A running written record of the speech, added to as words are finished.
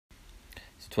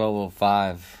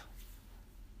12:05,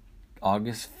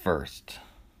 August 1st.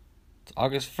 It's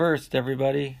August 1st,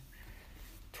 everybody.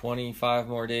 25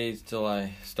 more days till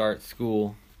I start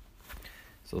school.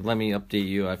 So let me update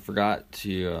you. I forgot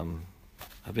to,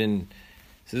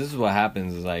 so this is what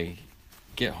happens is I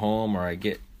get home or I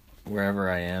get wherever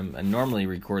I am. I normally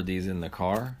record these in the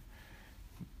car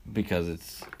because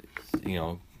it's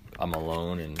I'm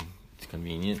alone and it's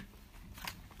convenient.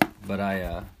 But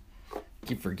I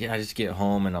keep forgetting. I just get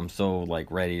home and I'm so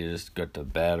ready to just go to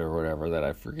bed or whatever that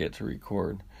I forget to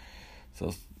record.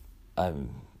 So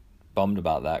I'm bummed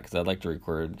about that because I'd like to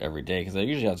record every day because I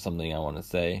usually have something I want to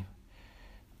say.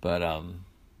 But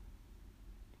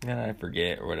I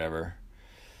forget or whatever.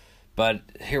 But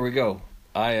here we go.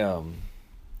 I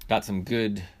got some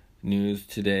good news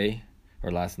today,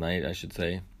 or last night I should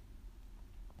say.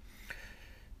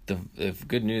 The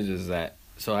good news is that,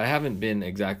 so I haven't been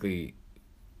exactly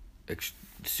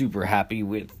super happy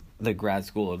with the grad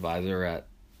school advisor at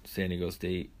San Diego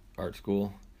State Art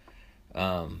School.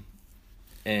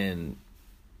 And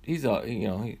he's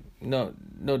no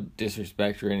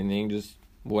disrespect or anything, just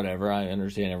whatever. I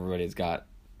understand everybody's got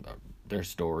their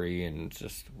story and it's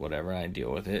just whatever. I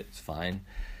deal with it. It's fine.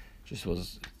 It's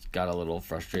got a little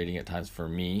frustrating at times for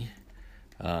me,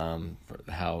 for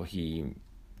how he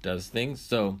does things.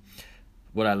 So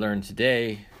what I learned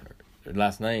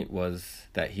last night was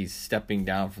that he's stepping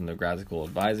down from the grad school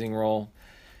advising role,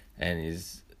 and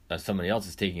somebody else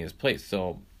is taking his place.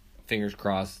 So fingers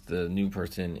crossed the new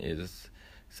person is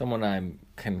someone I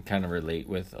can kind of relate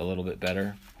with a little bit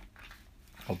better.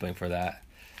 Hoping for that.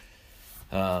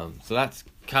 So that's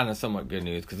kind of somewhat good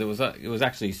news because it was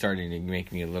actually starting to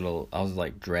make me a little. I was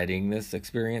dreading this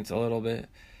experience a little bit,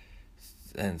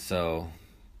 and so,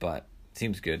 but it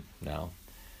seems good now.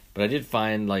 But I did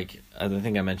find, I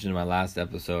think I mentioned in my last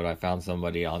episode, I found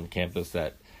somebody on campus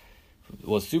that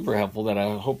was super helpful that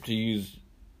I hope to use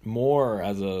more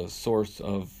as a source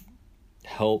of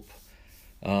help.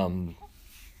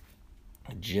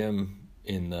 Jim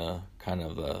in the kind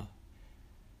of the,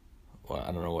 well,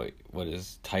 I don't know what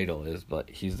his title is, but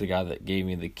he's the guy that gave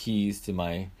me the keys to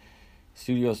my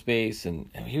studio space, and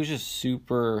he was just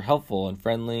super helpful and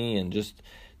friendly and just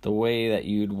the way that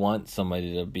you'd want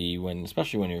somebody to be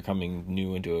especially when you're coming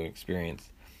new into an experience.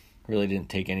 Really didn't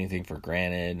take anything for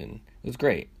granted, and it was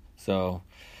great. So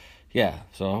yeah,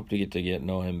 so I hope to get to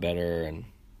know him better and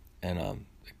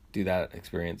do that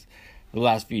experience. The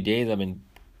last few days I've been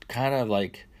kind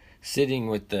of sitting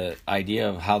with the idea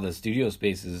of how the studio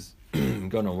space is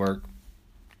going to work.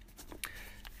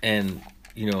 And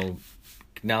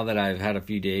now that I've had a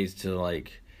few days to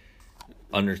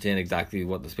understand exactly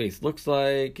what the space looks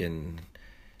like, and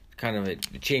kind of it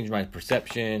changed my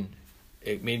perception.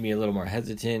 It made me a little more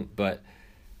hesitant, and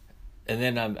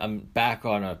then I'm back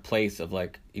on a place of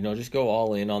just go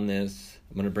all in on this.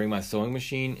 I'm going to bring my sewing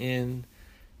machine in,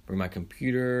 bring my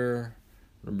computer,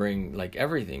 I'm going to bring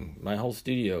everything. My whole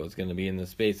studio is going to be in this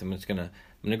space. I'm going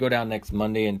to go down next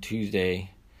Monday and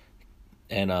Tuesday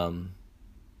and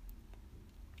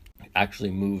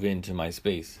actually move into my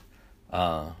space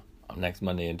next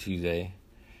Monday and Tuesday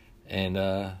and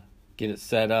get it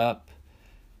set up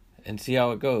and see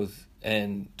how it goes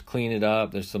and clean it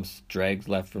up. There's some dregs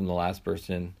left from the last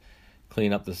person.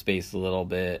 Clean up the space a little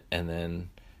bit and then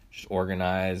just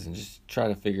organize and just try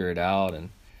to figure it out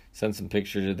and send some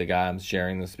pictures to the guy I'm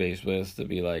sharing the space with to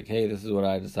be hey, this is what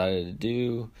I decided to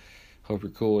do. Hope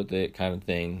you're cool with it, kind of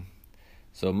thing.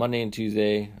 So Monday and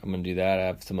Tuesday, I'm going to do that. I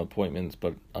have some appointments,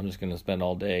 but I'm just going to spend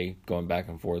all day going back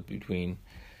and forth between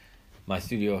my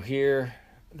studio here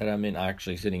that I'm in,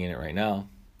 actually sitting in it right now,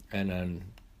 and then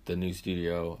the new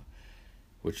studio,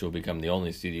 which will become the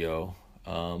only studio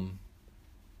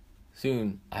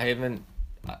soon. I'm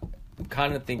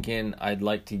kind of thinking I'd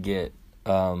like to get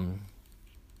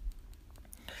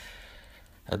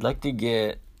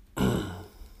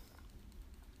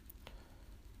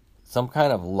some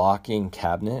kind of locking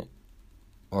cabinet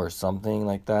or something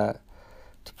like that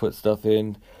to put stuff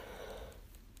in,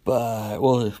 but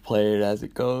we'll just play it as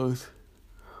it goes.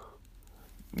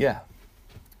 Yeah.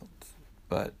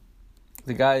 But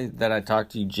the guy that I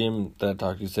talked to, Jim, that I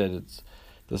talked to, said it's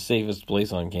the safest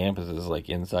place on campus is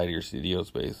inside your studio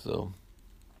space, so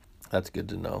that's good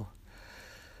to know.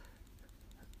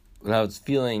 But I was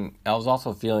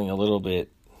also feeling a little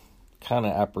bit kind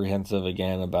of apprehensive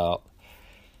again about,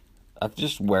 I'm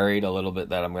just worried a little bit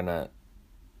that I'm going to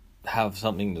have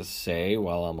something to say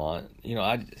while I'm on,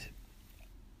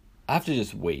 I have to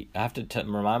just wait. I have to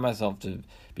remind myself to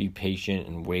be patient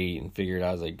and wait and figure it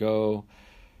out as I go.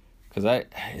 Because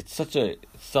it's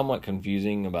somewhat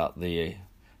confusing about the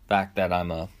fact that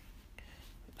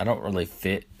I don't really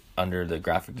fit under the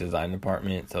graphic design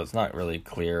department, so it's not really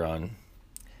clear on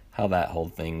how that whole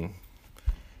thing,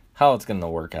 how it's going to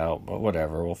work out, but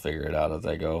whatever, we'll figure it out as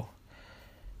I go.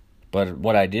 But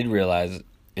what I did realize,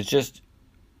 it's just,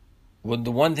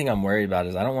 the one thing I'm worried about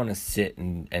is I don't want to sit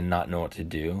and not know what to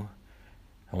do.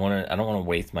 I don't want to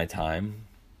waste my time.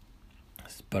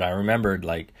 But I remembered,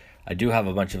 like, I do have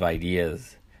a bunch of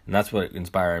ideas, and that's what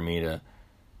inspired me to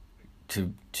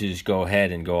just go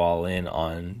ahead and go all in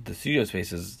on the studio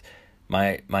spaces.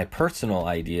 My personal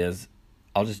ideas,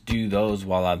 I'll just do those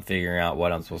while I'm figuring out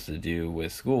what I'm supposed to do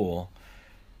with school.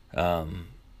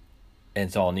 And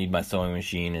so I'll need my sewing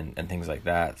machine and things like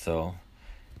that. So,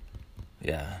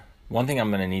 yeah. One thing I'm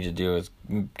going to need to do is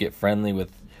get friendly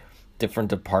with different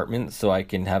departments so I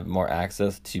can have more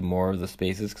access to more of the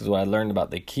spaces. Because what I learned about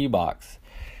the key box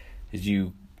is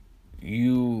you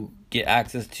get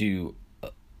access to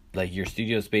like your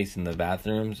studio space in the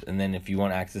bathrooms, and then if you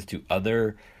want access to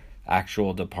other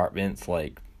actual departments,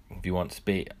 like if you want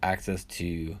access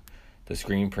to the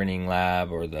screen printing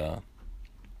lab or the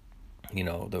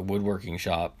woodworking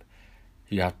shop,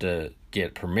 you have to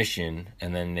get permission,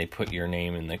 and then they put your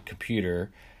name in the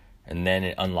computer, and then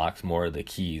it unlocks more of the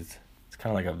keys. It's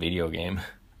kind of like a video game.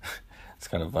 It's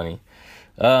kind of funny.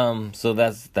 So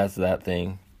that's that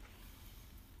thing.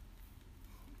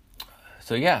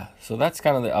 So yeah, so that's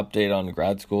kind of the update on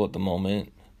grad school at the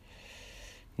moment.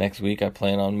 Next week I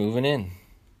plan on moving in.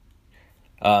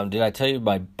 Did I tell you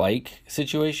my bike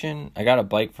situation? I got a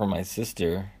bike from my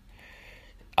sister.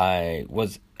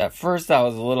 At first I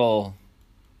was a little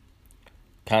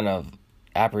kind of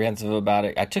apprehensive about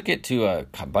it. I took it to a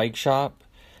bike shop,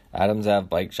 Adams Ave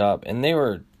bike shop, and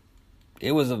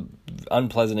it was an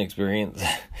unpleasant experience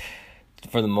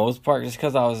for the most part, just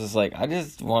because I was just like, I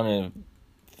just want to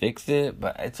fix it.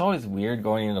 But it's always weird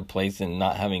going into a place and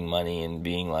not having money and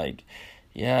being like,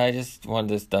 yeah, I just want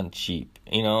this done cheap.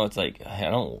 It's like, I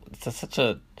don't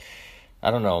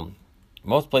know.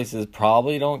 Most places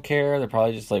probably don't care. They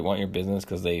probably just like want your business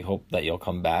because they hope that you'll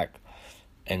come back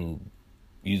and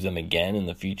use them again in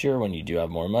the future when you do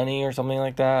have more money or something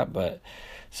like that. But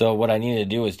so what I needed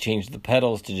to do was change the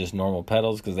pedals to just normal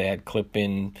pedals because they had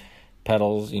clip-in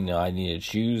pedals. I needed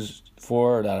shoes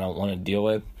for that I don't want to deal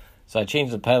with. So I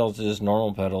changed the pedals to just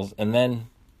normal pedals, and then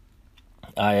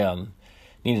I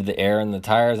needed the air in the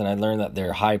tires, and I learned that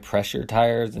they're high pressure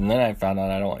tires, and then I found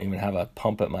out I don't even have a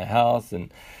pump at my house,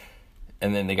 and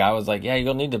then the guy was like, yeah,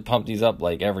 you'll need to pump these up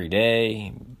like every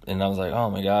day. And I was like, oh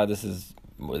my God, this is,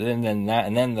 and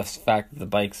then the fact that the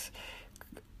bike's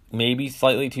maybe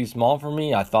slightly too small for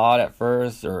me, I thought at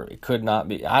first, or it could not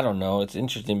be. I don't know. It's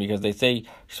interesting because they say you're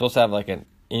supposed to have like an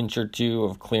inch or two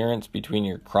of clearance between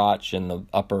your crotch and the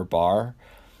upper bar,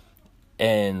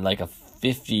 and like a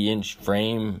 50-inch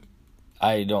frame.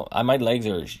 My legs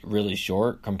are really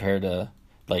short compared to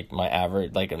like my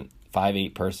average, like a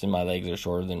 5'8" person. My legs are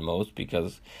shorter than most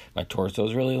because my torso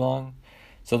is really long.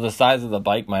 So the size of the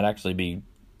bike might actually be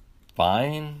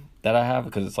fine that I have,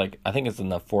 because it's like, I think it's in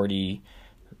the 40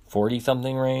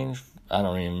 something range. I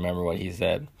don't even remember what he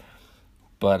said.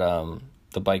 But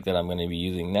the bike that I'm going to be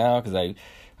using now, because I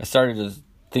started to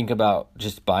think about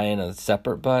just buying a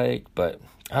separate bike, but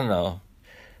I don't know.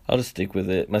 I'll just stick with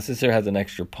it. My sister has an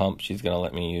extra pump she's going to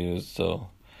let me use, so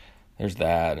there's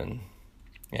that. And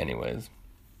anyways,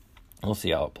 we'll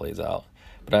see how it plays out.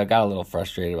 But I got a little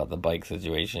frustrated about the bike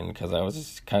situation because I was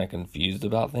just kind of confused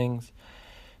about things.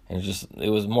 And it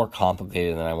was more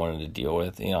complicated than I wanted to deal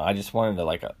with. I just wanted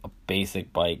a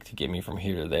basic bike to get me from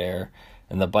here to there.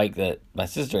 And the bike that my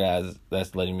sister has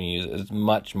that's letting me use is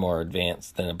much more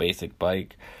advanced than a basic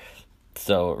bike.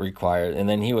 So it required, and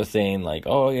then he was saying like,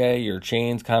 oh yeah, your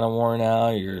chain's kind of worn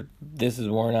out, this is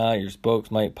worn out, your spokes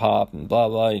might pop and blah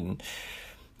blah. And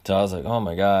so I was like, oh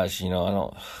my gosh,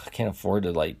 I can't afford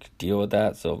to like deal with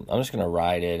that. So I'm just gonna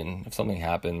ride it, and if something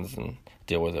happens, and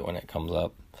deal with it when it comes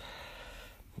up,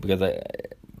 because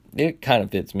it kind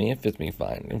of fits me. It fits me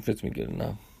fine. It fits me good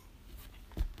enough.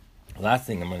 Last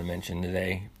thing I'm gonna mention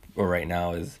today or right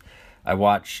now is I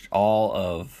watched all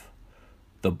of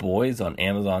The Boys on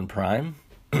Amazon Prime,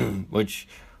 which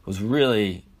was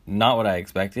really not what I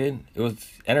expected. It was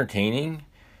entertaining,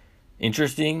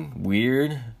 interesting,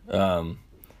 weird,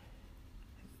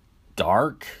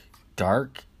 dark,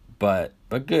 but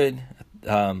good.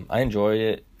 I enjoyed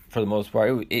it for the most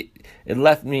part. It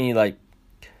left me like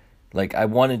I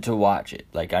wanted to watch it.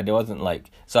 Like I wasn't like,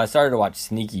 so I started to watch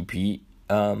Sneaky Pete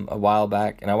a while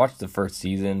back, and I watched the first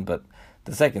season, but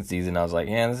the second season, I was like,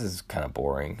 yeah, this is kind of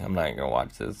boring. I'm not going to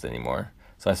watch this anymore.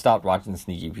 So I stopped watching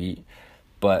Sneaky Pete.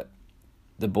 But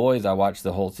The Boys, I watched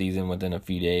the whole season within a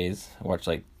few days. I watched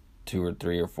like 2 or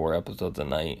 3 or 4 episodes a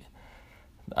night.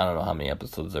 I don't know how many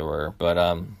episodes there were, but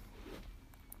I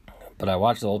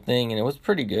watched the whole thing and it was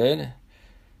pretty good.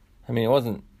 I mean, it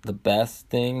wasn't the best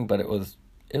thing, but it was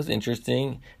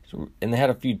interesting. And they had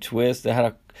a few twists. They had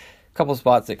a couple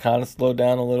spots that kind of slowed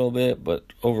down a little bit, but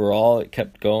overall it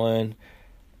kept going.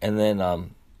 And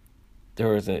then there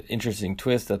was an interesting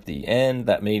twist at the end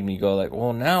that made me go like,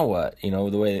 well, now what? You know,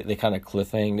 the way they kind of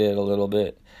cliffhanged it a little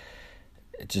bit.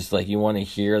 It's just like you want to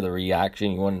hear the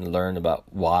reaction. You want to learn about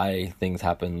why things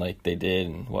happened like they did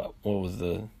and what was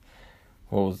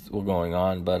going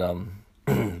on. But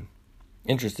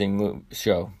interesting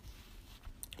show.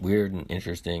 Weird and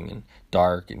interesting and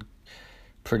dark and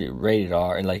pretty rated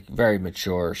R and like very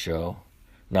mature show.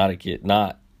 Not a kid,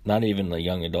 not even a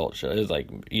young adult show. It was like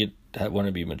you'd want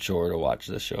to be mature to watch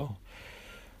this show.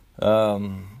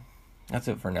 That's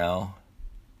it for now.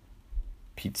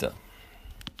 Pizza.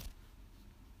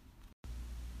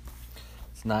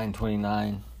 It's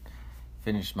 9:29.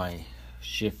 Finished my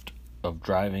shift of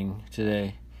driving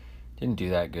today. Didn't do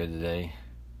that good today. I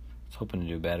was hoping to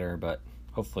do better, but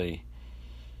hopefully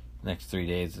the next 3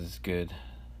 days is good.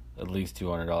 At least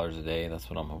 $200 a day.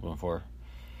 That's what I'm hoping for.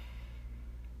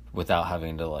 Without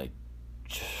having to like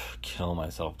kill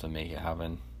myself to make it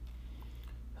happen.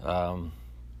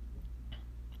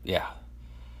 Yeah.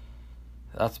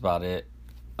 That's about it.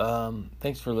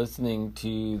 Thanks for listening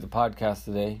to the podcast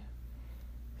today.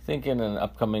 I think in an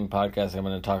upcoming podcast I'm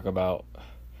going to talk about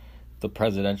the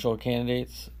presidential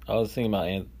candidates. I was thinking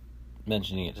about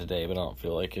mentioning it today, but I don't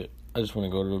feel like it. I just want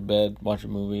to go to bed, watch a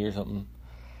movie or something.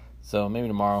 So maybe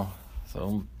tomorrow.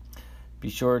 So be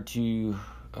sure to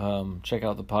check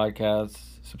out the podcast.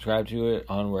 Subscribe to it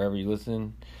on wherever you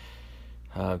listen.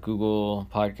 Google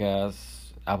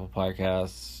Podcasts, Apple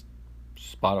Podcasts,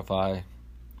 Spotify,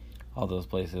 all those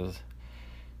places.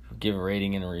 Give a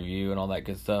rating and a review and all that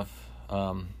good stuff.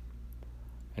 And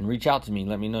reach out to me.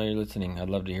 Let me know you're listening. I'd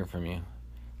love to hear from you.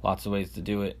 Lots of ways to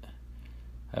do it.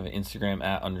 I have an Instagram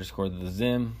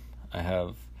 @_thezim. I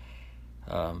have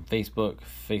Facebook,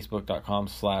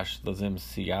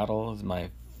 facebook.com/thezimseattle is my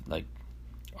like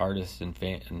artist and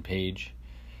page.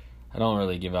 I don't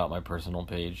really give out my personal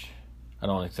page. I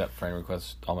don't accept friend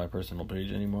requests on my personal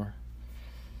page anymore.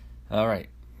 Alright.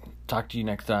 Talk to you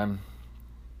next time.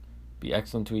 Be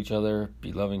excellent to each other.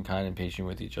 Be loving, kind, and patient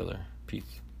with each other.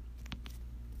 Peace.